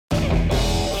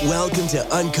Welcome to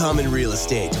Uncommon Real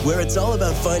Estate, where it's all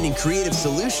about finding creative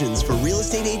solutions for real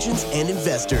estate agents and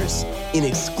investors. In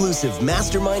exclusive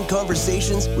mastermind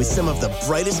conversations with some of the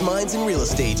brightest minds in real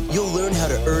estate, you'll learn how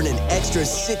to earn an extra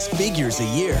 6 figures a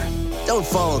year. Don't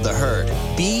follow the herd.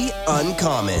 Be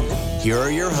uncommon. Here are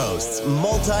your hosts,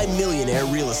 multi-millionaire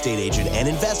real estate agent and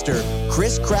investor,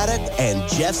 Chris Craddock and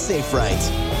Jeff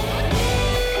Safright.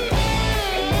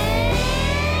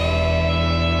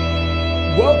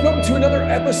 Welcome to another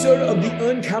episode of the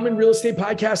Uncommon Real Estate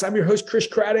Podcast. I'm your host, Chris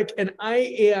Craddock, and I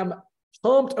am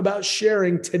pumped about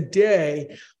sharing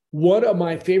today one of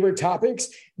my favorite topics.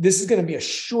 This is going to be a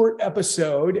short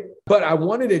episode, but I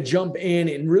wanted to jump in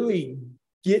and really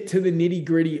get to the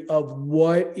nitty-gritty of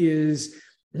what is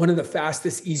one of the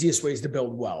fastest, easiest ways to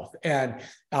build wealth. And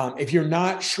if you're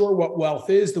not sure what wealth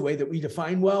is, the way that we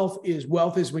define wealth is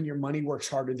when your money works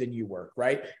harder than you work,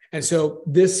 right? And so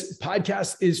this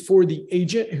podcast is for the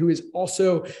agent who is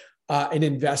also an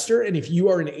investor. And if you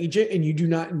are an agent and you do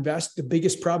not invest, the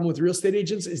biggest problem with real estate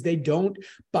agents is they don't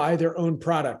buy their own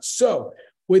products. So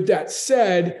with that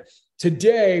said,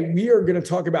 today we are going to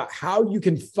talk about how you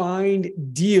can find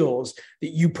deals that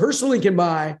you personally can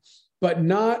buy, but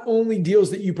not only deals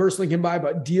that you personally can buy,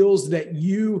 but deals that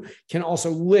you can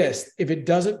also list if it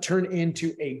doesn't turn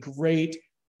into a great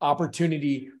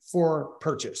opportunity for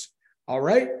purchase. All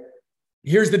right,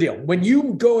 here's the deal. When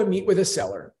you go and meet with a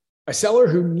seller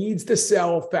who needs to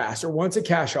sell fast or wants a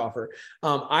cash offer,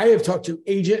 I have talked to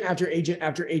agent after agent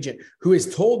after agent who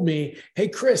has told me, hey,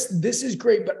 Chris, this is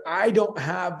great, but I don't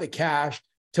have the cash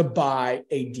to buy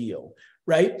a deal.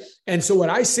 Right. And so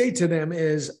what I say to them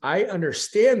is, I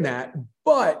understand that,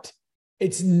 but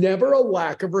it's never a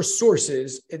lack of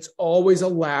resources. It's always a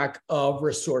lack of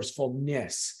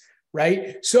resourcefulness.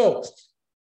 Right. So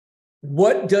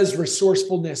what does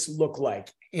resourcefulness look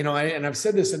like? You know, and I've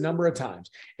said this a number of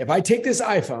times. If I take this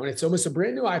iPhone, it's almost a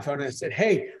brand new iPhone, and I said,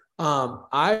 hey,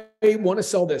 I want to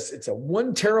sell this. It's a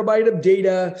 1 terabyte of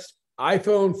data.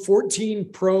 iPhone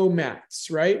 14 Pro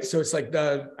Max, right? So it's like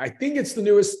I think it's the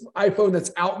newest iPhone that's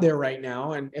out there right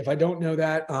now. And if I don't know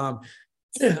that,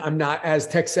 I'm not as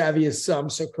tech savvy as some.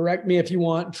 So correct me if you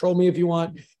want, troll me if you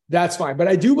want, that's fine. But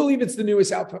I do believe it's the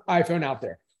newest iPhone out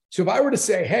there. So if I were to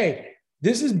say, hey,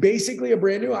 this is basically a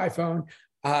brand new iPhone,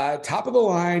 top of the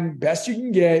line, best you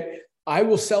can get, I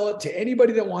will sell it to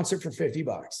anybody that wants it for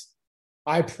 $50.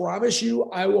 I promise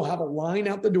you, I will have a line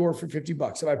out the door for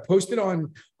 $50. So I posted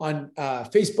on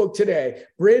Facebook today,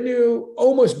 brand new,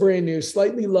 almost brand new,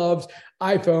 slightly loved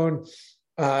iPhone,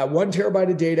 1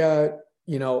 terabyte of data,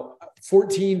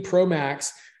 14 Pro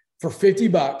Max for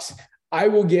 $50. I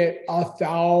will get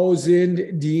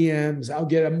 1,000 DMs. I'll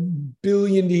get 1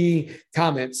 billion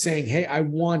comments saying, hey, I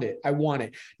want it. I want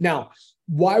it. Now,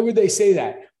 why would they say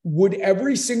that? Would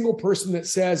every single person that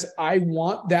says, I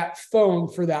want that phone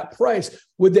for that price,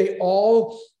 would they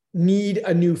all need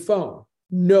a new phone?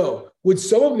 No. Would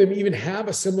some of them even have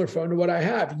a similar phone to what I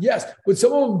have? Yes. Would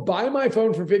some of them buy my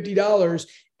phone for $50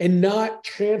 and not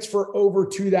transfer over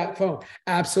to that phone?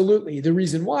 Absolutely. The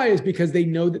reason why is because they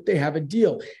know that they have a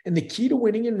deal. And the key to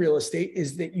winning in real estate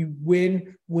is that you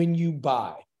win when you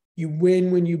buy. You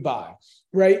win when you buy,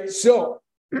 right? So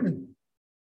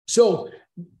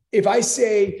if I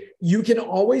say you can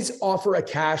always offer a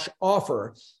cash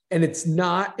offer, and it's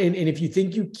not, and if you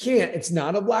think you can't, it's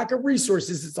not a lack of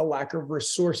resources, it's a lack of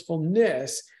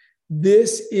resourcefulness.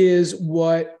 This is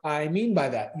what I mean by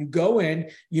that. You go in,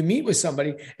 you meet with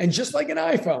somebody, and just like an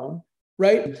iPhone,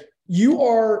 right? You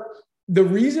are the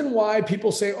reason why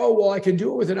people say, oh, well, I can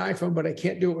do it with an iPhone, but I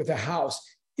can't do it with a house,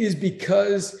 is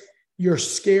because you're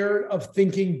scared of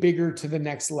thinking bigger to the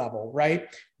next level, right?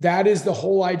 That is the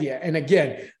whole idea. And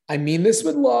again, I mean this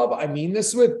with love. I mean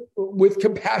this with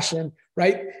compassion,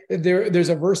 right? There's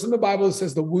a verse in the Bible that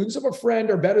says the wounds of a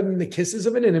friend are better than the kisses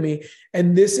of an enemy.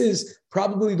 And this is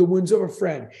probably the wounds of a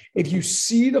friend. If you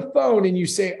see the phone and you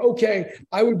say, okay,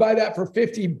 I would buy that for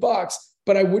 $50,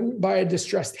 but I wouldn't buy a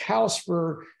distressed house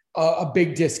for a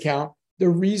big discount. The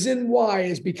reason why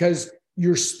is because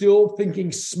you're still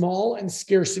thinking small and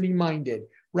scarcity minded,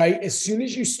 right? As soon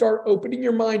as you start opening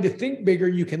your mind to think bigger,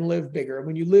 you can live bigger. And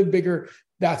when you live bigger,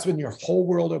 that's when your whole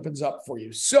world opens up for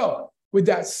you. So with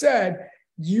that said,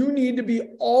 you need to be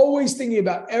always thinking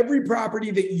about every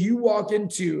property that you walk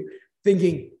into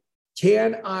thinking,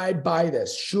 can I buy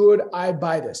this? Should I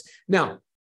buy this? Now,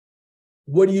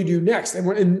 what do you do next? And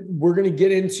we're going to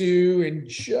get into, and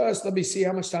just let me see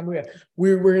how much time we have.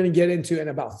 We're going to get into in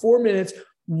about 4 minutes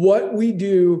what we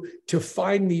do to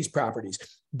find these properties.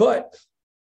 But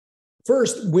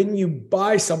first, when you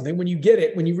buy something, when you get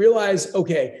it, when you realize,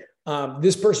 okay,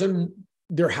 this person,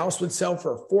 their house would sell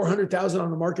for $400,000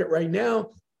 on the market right now,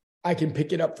 I can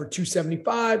pick it up for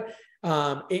 $275.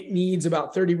 It needs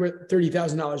about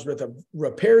 $30,000 worth of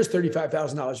repairs,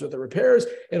 $35,000 worth of repairs.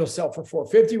 It'll sell for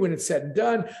 $450 when it's said and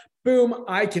done. Boom,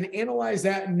 I can analyze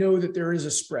that and know that there is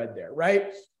a spread there,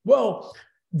 right? Well,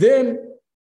 then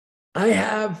I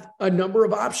have a number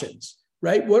of options,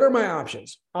 right? What are my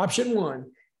options? Option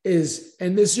one is,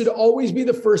 and this should always be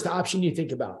the first option you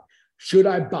think about. Should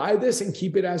I buy this and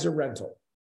keep it as a rental?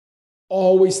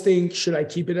 Always think, should I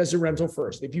keep it as a rental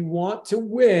first? If you want to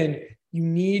win, you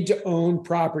need to own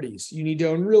properties. You need to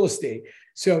own real estate.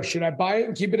 So should I buy it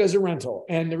and keep it as a rental?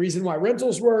 And the reason why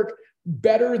rentals work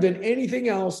better than anything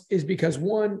else is because,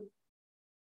 one,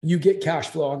 you get cash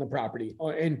flow on the property.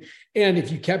 And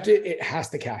if you kept it, it has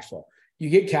to cash flow. You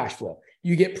get cash flow.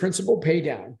 You get principal pay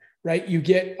down, right? You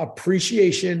get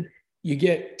appreciation. You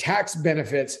get tax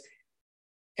benefits.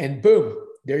 And boom,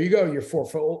 there you go. Your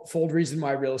fourfold reason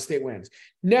why real estate wins.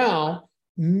 Now,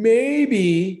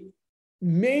 maybe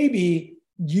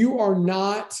you are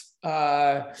not,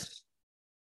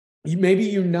 maybe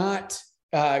you're not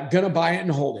going to buy it and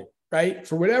hold it, right?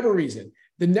 For whatever reason.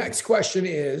 The next question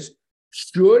is,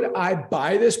 should I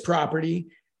buy this property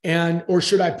or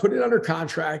should I put it under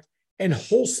contract and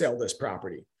wholesale this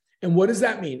property? And what does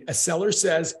that mean? A seller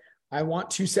says, I want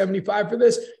 $275 for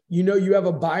this. You know, you have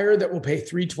a buyer that will pay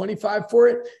 $325 for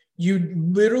it. You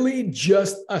literally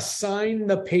just assign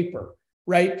the paper,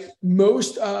 right?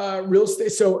 Most real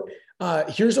estate. So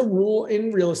here's a rule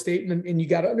in real estate, and you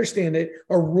got to understand it.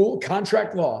 A rule,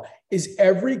 contract law, is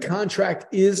every contract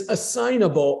is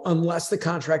assignable unless the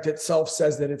contract itself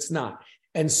says that it's not.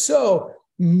 And so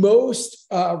most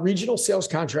regional sales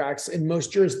contracts in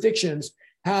most jurisdictions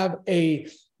have a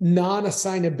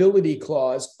non-assignability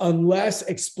clause unless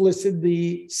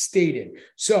explicitly stated.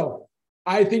 So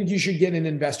I think you should get an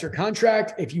investor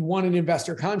contract. If you want an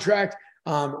investor contract,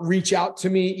 reach out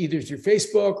to me either through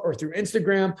Facebook or through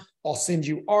Instagram. I'll send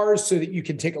you ours so that you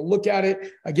can take a look at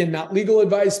it. Again, not legal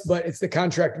advice, but it's the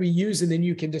contract we use, and then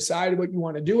you can decide what you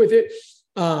want to do with it.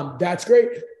 That's great.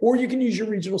 Or you can use your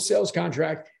regional sales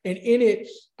contract, and in it,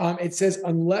 it says,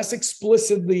 unless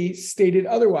explicitly stated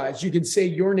otherwise, you can say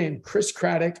your name, Chris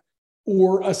Craddock,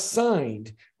 or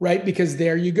assigned, right? Because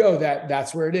there you go.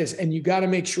 That's where it is. And you got to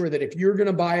make sure that if you're going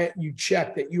to buy it, you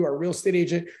check that you are a real estate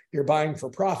agent. You're buying for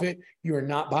profit. You are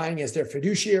not buying as their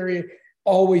fiduciary.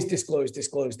 Always disclose.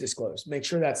 Make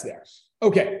sure that's there.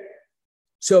 Okay.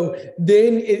 So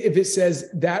then if it says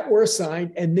that or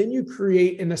assigned, and then you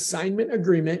create an assignment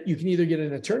agreement, you can either get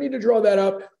an attorney to draw that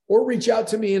up or reach out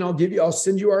to me and I'll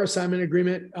send you our assignment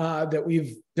agreement that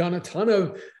we've done a ton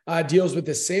of deals with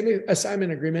the same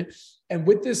assignment agreement. And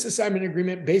with this assignment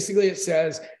agreement, basically it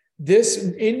says this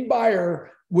in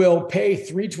buyer will pay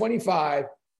 $325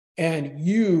 and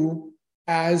you,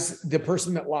 as the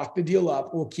person that locked the deal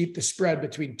up, will keep the spread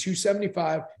between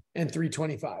 $275 and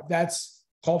 $325. That's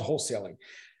called wholesaling.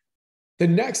 The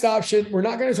next option, we're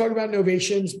not going to talk about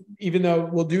novations, even though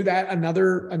we'll do that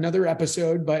another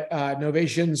episode, but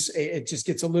novations, it just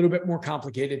gets a little bit more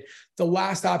complicated. The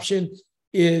last option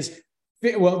is,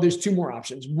 well, there's two more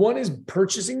options. One is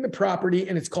purchasing the property,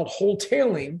 and it's called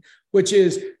wholetailing, which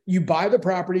is you buy the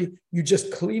property, you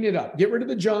just clean it up, get rid of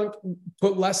the junk,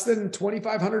 put less than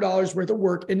 $2,500 worth of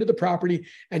work into the property,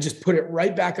 and just put it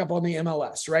right back up on the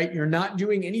MLS, right? You're not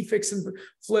doing any fix and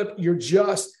flip. You're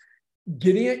just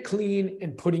getting it clean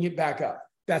and putting it back up.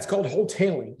 That's called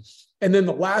wholetailing. And then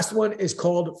the last one is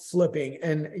called flipping.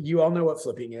 And you all know what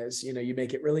flipping is. You know, you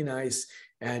make it really nice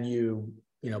and you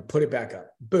put it back up.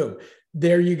 Boom.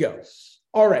 There you go.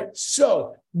 All right.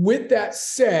 So with that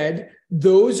said,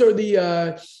 those are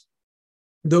the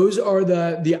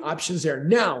options there.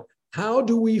 Now, how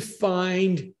do we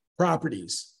find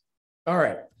properties? All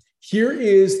right. Here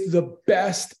is the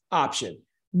best option.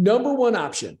 Number one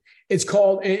option. It's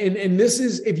called, and this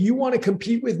is, if you want to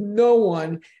compete with no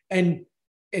one and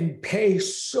pay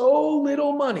so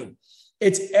little money,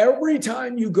 it's every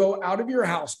time you go out of your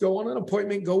house, go on an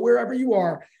appointment, go wherever you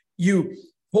are, you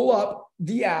pull up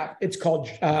the app. It's called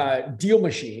Deal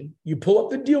Machine. You pull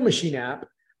up the Deal Machine app,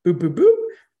 boop, boop, boop,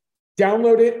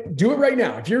 download it, do it right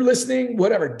now. If you're listening,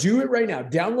 whatever, do it right now.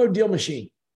 Download Deal Machine.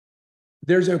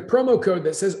 There's a promo code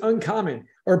that says uncommon,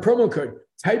 or a promo code.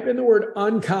 Type in the word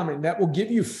uncommon. That will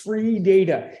give you free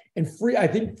data and free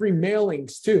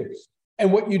mailings too.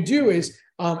 And what you do is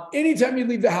anytime you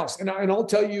leave the house, and I'll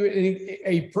tell you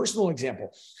a personal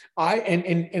example. I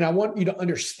want you to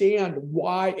understand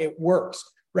why it works,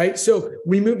 right? So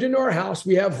we moved into our house.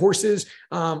 We have horses.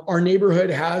 Our neighborhood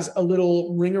has a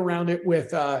little ring around it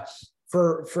with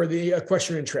for the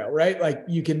equestrian trail, right? Like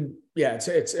you can,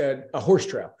 it's a horse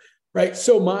trail, right?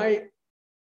 So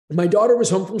My daughter was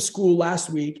home from school last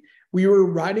week. We were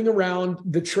riding around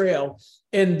the trail,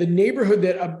 and the neighborhood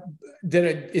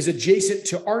that is adjacent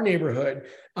to our neighborhood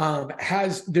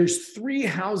there's 3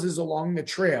 houses along the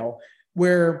trail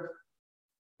where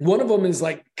one of them is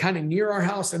like kind of near our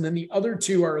house, and then the other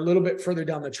 2 are a little bit further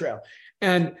down the trail.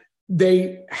 And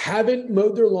they haven't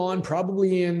mowed their lawn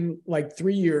probably in like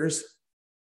 3 years.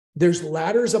 There's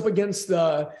ladders up against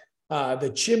the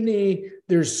chimney.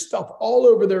 There's stuff all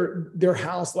over their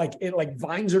house, like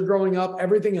vines are growing up,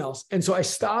 everything else. And so I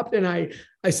stopped and I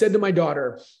said to my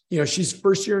daughter, she's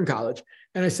first year in college,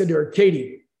 and I said to her,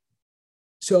 Katie,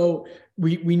 so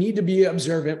we need to be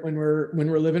observant when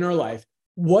we're living our life.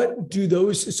 What do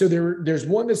those? So there's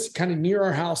one that's kind of near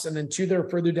our house, and then 2 that are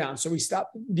further down. So we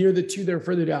stopped near the 2 that are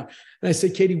further down, and I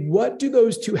said, Katie, what do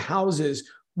those 2 houses?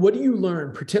 What do you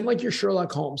learn? Pretend like you're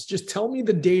Sherlock Holmes. Just tell me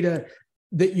the data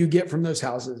that you get from those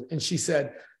houses. And she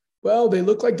said, well, they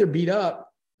look like they're beat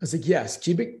up. I was like, yes,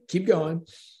 keep going.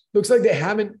 Looks like they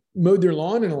haven't mowed their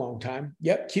lawn in a long time.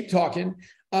 Yep, keep talking.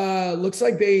 Looks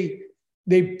like they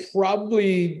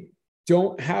probably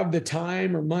don't have the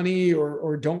time or money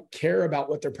or don't care about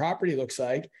what their property looks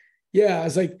like. Yeah, I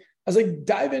was like,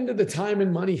 dive into the time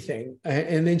and money thing.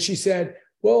 And then she said,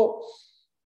 well,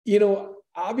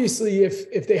 obviously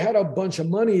if they had a bunch of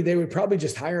money, they would probably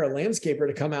just hire a landscaper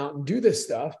to come out and do this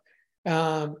stuff.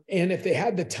 And if they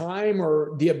had the time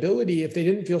or the ability, if they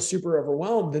didn't feel super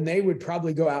overwhelmed, then they would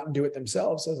probably go out and do it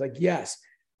themselves. So I was like, yes,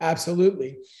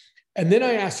 absolutely. And then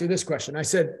I asked her this question. I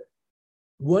said,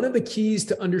 one of the keys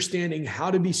to understanding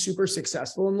how to be super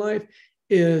successful in life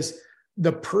is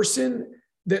the person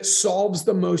that solves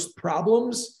the most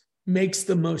problems makes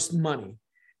the most money.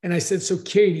 And I said, so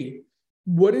Katie,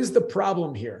 what is the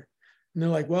problem here? And they're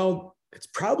like, well, it's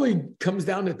probably comes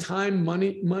down to time,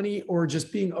 money, or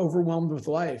just being overwhelmed with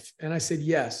life. And I said,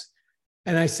 yes.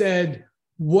 And I said,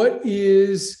 what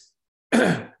is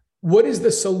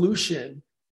the solution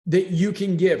that you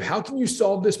can give? How can you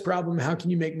solve this problem? How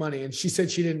can you make money? And she said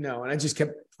she didn't know. And I just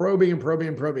kept probing.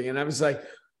 And I was like,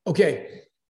 okay,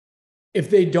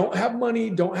 if they don't have money,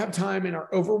 don't have time, and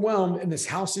are overwhelmed, and this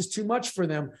house is too much for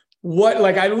them,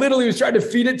 I literally was trying to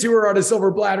feed it to her on a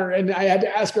silver platter. And I had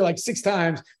to ask her like 6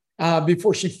 times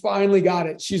before she finally got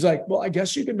it. She's like, well, I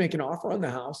guess you can make an offer on the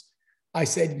house. I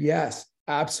said, yes,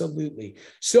 absolutely.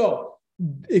 So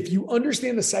if you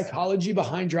understand the psychology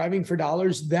behind driving for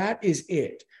dollars, that is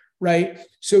it, right?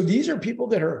 So these are people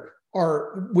that are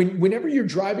whenever you're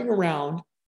driving around,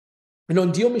 and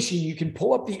on Deal Machine, you can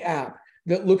pull up the app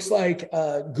that looks like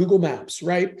Google Maps,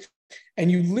 right?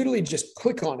 And you literally just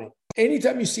click on it.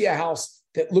 Anytime you see a house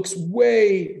that looks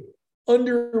way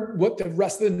under what the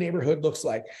rest of the neighborhood looks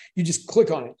like, you just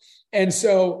click on it. And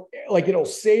so it'll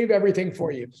save everything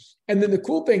for you. And then the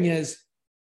cool thing is,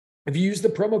 if you use the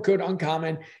promo code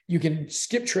Uncommon, you can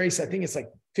skip trace. I think it's like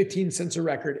 15 cents a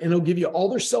record, and it'll give you all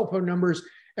their cell phone numbers,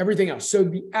 everything else. So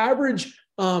the average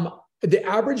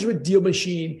with Deal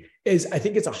Machine is, I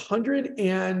think it's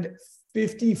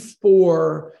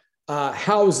 154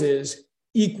 houses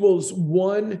equals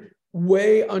one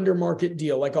way under market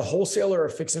deal, like a wholesaler or a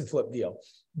fix and flip deal.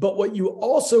 But what you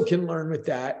also can learn with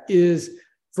that is,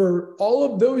 for all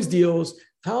of those deals,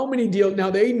 how many deals, now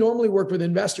they normally work with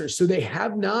investors, so they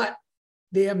have not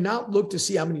looked to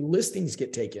see how many listings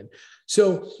get taken.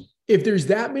 So if there's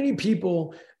that many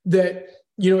people that,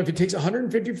 if it takes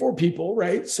 154 people,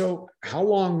 right? So how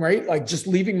long, right? Like just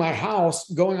leaving my house,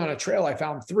 going on a trail, I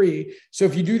found 3. So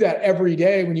if you do that every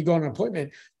day when you go on an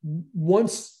appointment,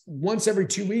 once every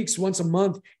 2 weeks, once a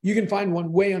month, you can find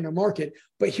one way under market.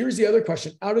 But here's the other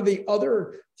question. Out of the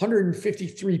other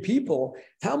 153 people,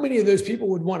 how many of those people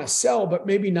would want to sell, but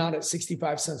maybe not at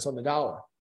 65 cents on the dollar?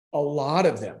 A lot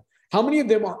of them. How many of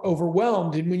them are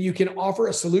overwhelmed? And when you can offer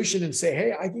a solution and say,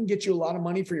 hey, I can get you a lot of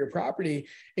money for your property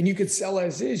and you could sell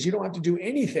as is, you don't have to do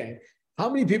anything. How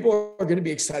many people are going to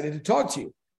be excited to talk to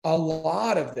you? A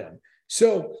lot of them.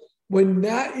 So when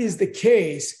that is the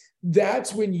case,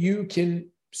 that's when you can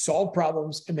solve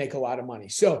problems and make a lot of money.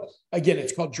 So again,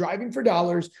 it's called driving for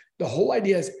dollars. The whole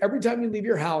idea is every time you leave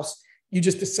your house, you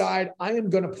just decide, I am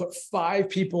going to put 5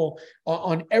 people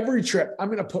on every trip. I'm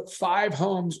going to put 5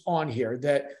 homes on here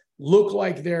that look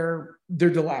like they're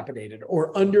dilapidated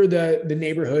or under the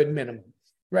neighborhood minimum,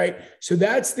 right? So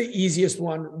that's the easiest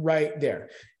one right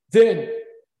there. Then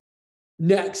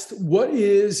next,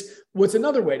 what's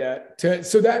another way to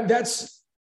so that's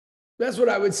what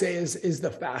I would say is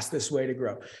the fastest way to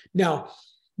grow. Now,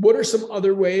 what are some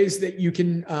other ways that you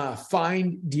can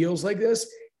find deals like this?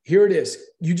 Here it is.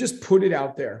 You just put it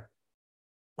out there.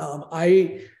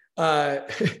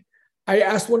 I I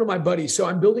asked one of my buddies, so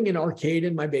I'm building an arcade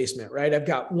in my basement, right? I've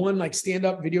got one like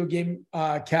stand-up video game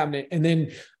cabinet. And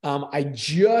then I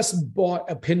just bought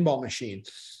a pinball machine.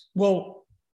 Well,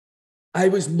 I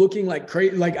was looking like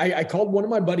crazy. Like I called one of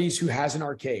my buddies who has an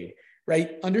arcade,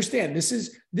 right? Understand, this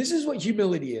is what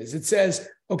humility is. It says,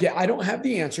 okay, I don't have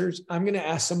the answers. I'm going to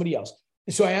ask somebody else.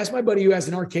 And so I asked my buddy who has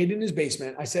an arcade in his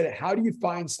basement, I said, how do you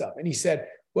find stuff? And he said,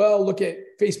 well, look at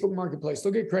Facebook Marketplace,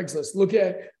 look at Craigslist, look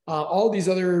at all these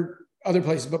other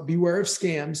places, but beware of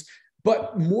scams.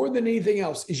 But more than anything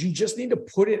else is you just need to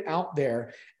put it out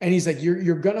there. And he's like,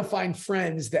 you're going to find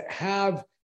friends that have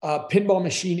a pinball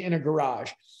machine in a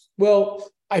garage. Well,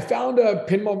 I found a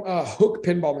Hook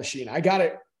pinball machine. I got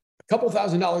it a couple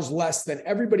 $1,000s less than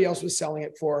everybody else was selling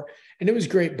it for. And it was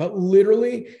great. But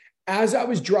literally, as I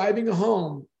was driving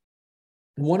home,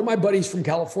 one of my buddies from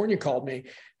California called me,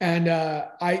 and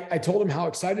I told him how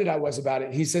excited I was about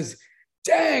it. He says,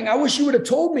 dang, I wish you would have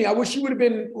told me. I wish you would have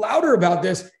been louder about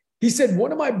this. He said,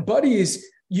 one of my buddies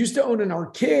used to own an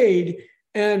arcade.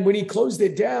 And when he closed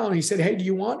it down, he said, hey, do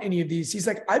you want any of these? He's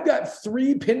like, I've got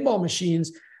 3 pinball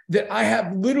machines that I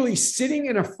have literally sitting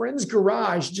in a friend's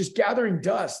garage, just gathering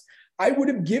dust. I would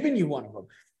have given you one of them.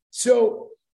 So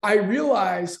I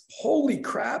realized, holy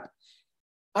crap,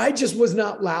 I just was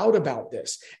not loud about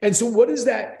this. And so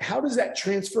how does that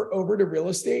transfer over to real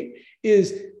estate?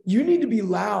 Is you need to be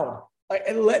loud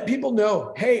and let people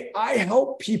know, hey, I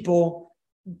help people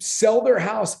sell their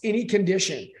house any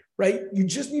condition, right? You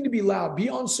just need to be loud, be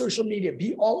on social media,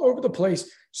 be all over the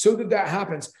place so that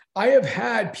happens. I have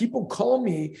had people call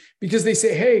me because they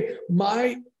say, hey,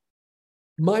 my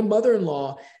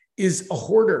mother-in-law is a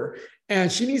hoarder and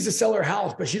she needs to sell her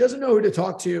house, but she doesn't know who to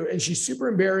talk to. And she's super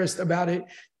embarrassed about it.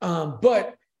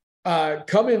 But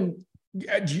come in,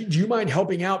 do you mind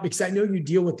helping out? Because I know you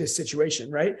deal with this situation,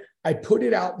 right? I put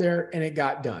it out there and it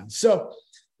got done. So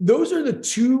those are the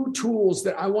 2 tools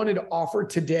that I wanted to offer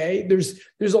today.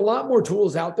 There's a lot more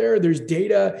tools out there. There's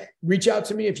data. Reach out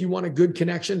to me if you want a good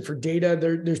connection for data.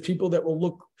 There's people that will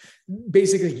look,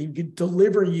 basically, he could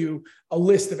deliver you a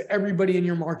list of everybody in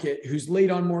your market who's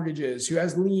late on mortgages, who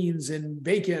has liens and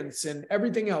vacants and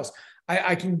everything else.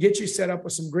 I can get you set up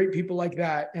with some great people like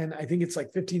that. And I think it's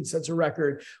like 15 cents a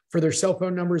record for their cell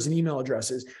phone numbers and email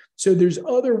addresses. So there's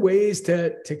other ways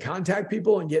to contact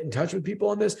people and get in touch with people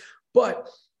on this. But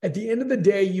at the end of the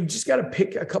day, you've just got to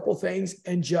pick a couple things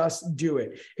and just do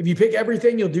it. If you pick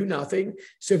everything, you'll do nothing.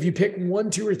 So if you pick 1,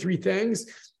 2, or 3 things,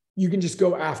 you can just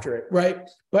go after it, right?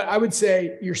 But I would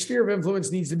say your sphere of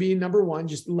influence needs to be number 1,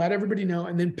 just let everybody know,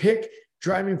 and then pick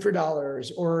driving for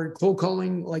dollars or cold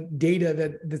calling, like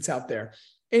data that's out there,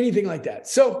 anything like that.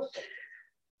 So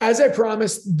as I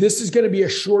promised, this is going to be a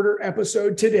shorter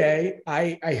episode today.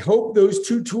 I hope those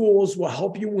 2 tools will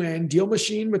help you win. Deal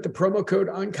Machine with the promo code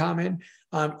Uncommon.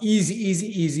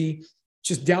 Easy.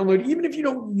 Just download it. Even if you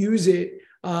don't use it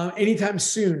anytime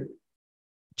soon,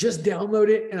 just download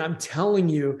it. And I'm telling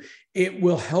you, it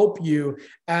will help you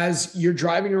as you're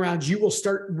driving around. You will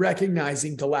start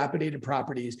recognizing dilapidated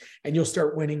properties and you'll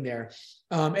start winning there.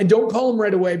 And don't call them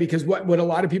right away, because what a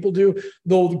lot of people do,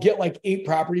 they'll get like 8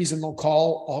 properties and they'll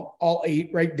call all 8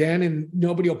 right then, and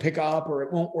nobody will pick up or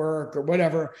it won't work or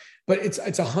whatever. But it's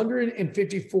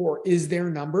 154 is their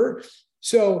number.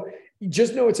 So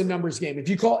just know it's a numbers game. If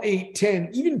you call 8,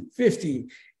 10, even 50,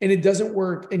 and it doesn't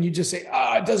work, and you just say,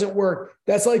 it doesn't work.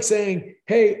 That's like saying,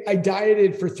 hey, I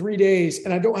dieted for 3 days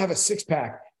and I don't have a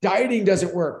 6-pack. Dieting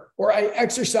doesn't work. Or I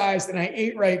exercised and I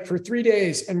ate right for 3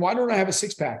 days, and why don't I have a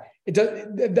 6-pack?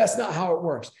 That's not how it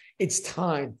works. It's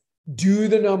time. Do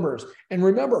the numbers. And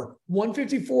remember,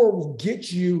 154 will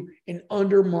get you an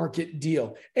under market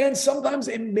deal. And sometimes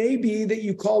it may be that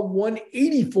you call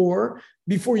 184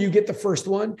 before you get the first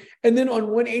one. And then on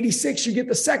 186, you get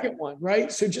the second one,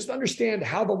 right? So just understand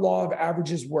how the law of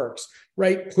averages works,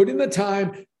 right? Put in the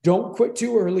time. Don't quit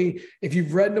too early. If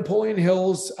you've read Napoleon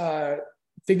Hill's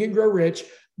Think and Grow Rich,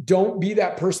 don't be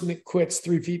that person that quits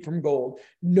 3 feet from gold.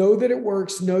 Know that it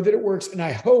works. And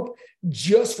I hope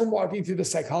just from walking through the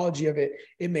psychology of it,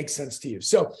 it makes sense to you.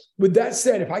 So with that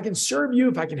said, if I can serve you,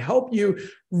 if I can help you,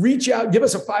 reach out, give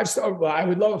us a 5-star. Well, I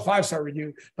would love a 5-star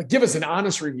review, but give us an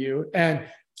honest review. And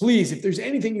please, if there's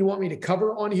anything you want me to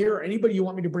cover on here or anybody you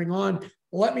want me to bring on,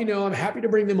 let me know. I'm happy to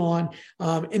bring them on.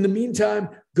 In the meantime,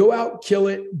 go out, kill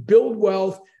it, build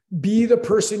wealth. Be the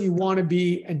person you want to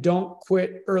be, and don't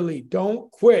quit early.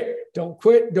 Don't quit. Go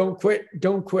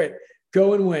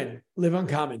and win. Live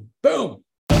uncommon. Boom.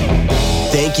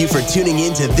 Thank you for tuning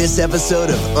in to this episode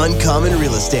of Uncommon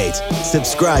Real Estate.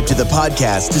 Subscribe to the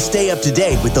podcast to stay up to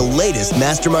date with the latest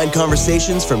mastermind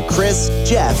conversations from Chris,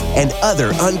 Jeff, and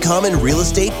other uncommon real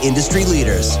estate industry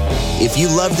leaders. If you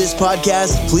love this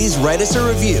podcast, please write us a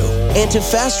review. And to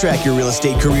fast track your real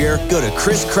estate career, go to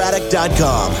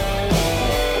chriscraddock.com.